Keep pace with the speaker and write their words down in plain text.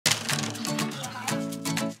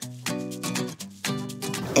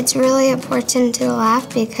It's really important to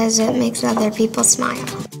laugh because it makes other people smile.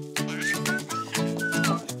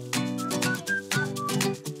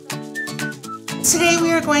 Today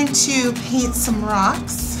we are going to paint some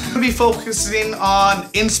rocks. We'll be focusing on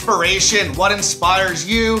inspiration, what inspires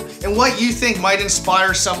you, and what you think might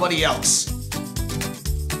inspire somebody else.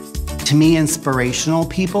 To me, inspirational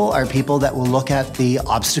people are people that will look at the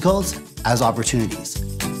obstacles as opportunities.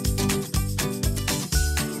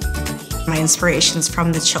 My inspiration's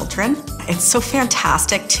from the children. It's so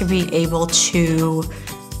fantastic to be able to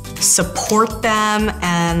support them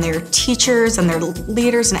and their teachers and their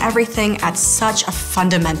leaders and everything at such a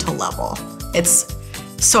fundamental level. It's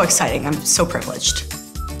so exciting. I'm so privileged.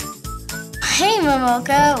 Hey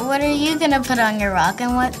Momoka, what are you gonna put on your rock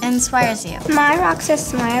and what inspires you? My rock says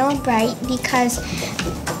smile bright because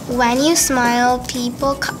when you smile,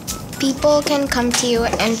 people can come to you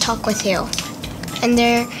and talk with you. And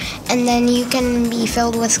then you can be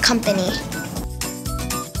filled with company.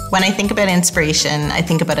 When I think about inspiration, I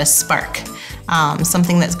think about a spark,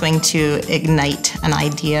 something that's going to ignite an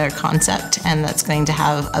idea or concept and that's going to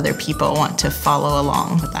have other people want to follow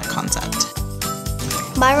along with that concept.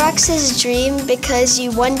 My rock says dream because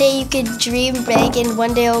one day you could dream big and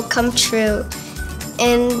one day it'll come true.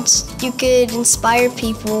 And you could inspire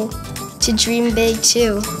people to dream big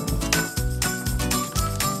too.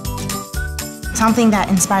 Something that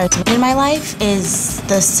inspires me in my life is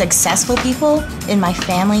the successful people in my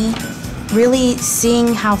family. Really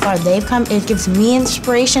seeing how far they've come, it gives me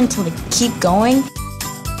inspiration to keep going.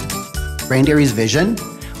 Brand Erie's vision,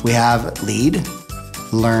 we have lead,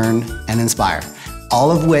 learn, and inspire. All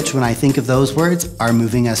of which, when I think of those words, are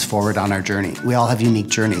moving us forward on our journey. We all have unique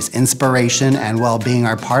journeys. Inspiration and well-being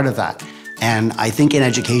are part of that. And I think in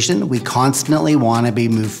education, we constantly want to be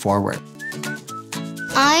moved forward.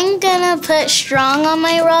 I'm gonna put strong on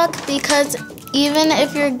my rock because even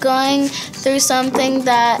if you're going through something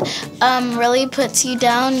that really puts you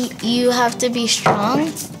down, you have to be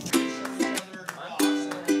strong.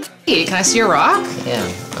 Hey, can I see your rock? Yeah.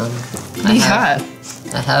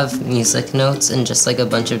 I have music notes in just like a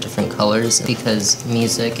bunch of different colors because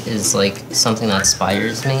music is like something that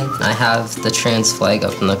inspires me. I have the trans flag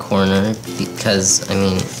up in the corner because, I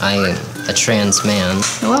mean, I am a trans man.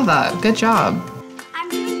 I love that. Good job.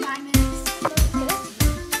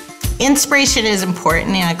 Inspiration is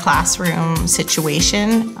important in a classroom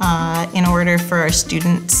situation in order for our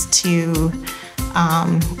students to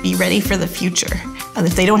be ready for the future.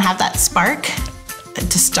 If they don't have that spark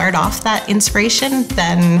to start off that inspiration,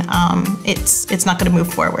 then it's not going to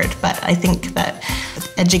move forward. But I think that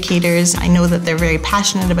educators, I know that they're very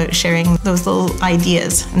passionate about sharing those little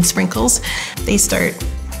ideas and sprinkles. They start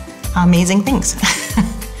amazing things.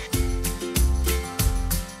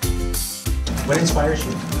 What inspires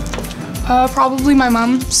you? Probably my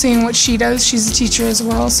mom, seeing what she does. She's a teacher as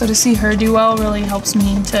well, so to see her do well really helps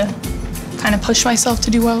me to kind of push myself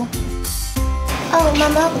to do well. Oh,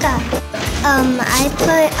 Momoka. I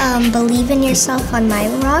put believe in yourself on my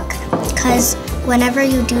rock because whenever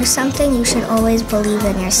you do something, you should always believe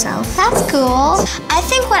in yourself. That's cool. I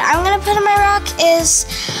think what I'm gonna put on my rock is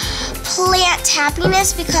plant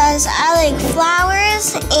happiness because I like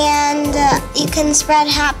flowers and you can spread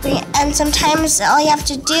happy, and sometimes all you have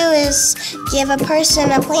to do is give a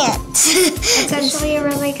person a plant. That's actually a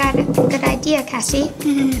really good idea, Cassie.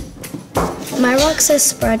 My rock says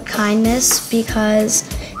spread kindness because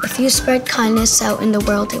if you spread kindness out in the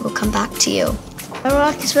world, it will come back to you. My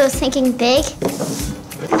rock is for thinking big.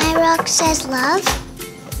 My rock says love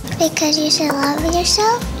because you should love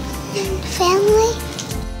yourself and family.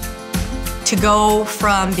 To go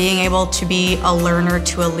from being able to be a learner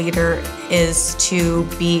to a leader is to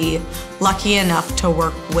be lucky enough to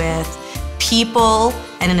work with people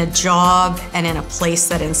and in a job and in a place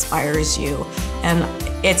that inspires you. And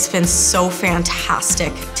it's been so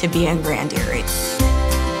fantastic to be in Grand Erie.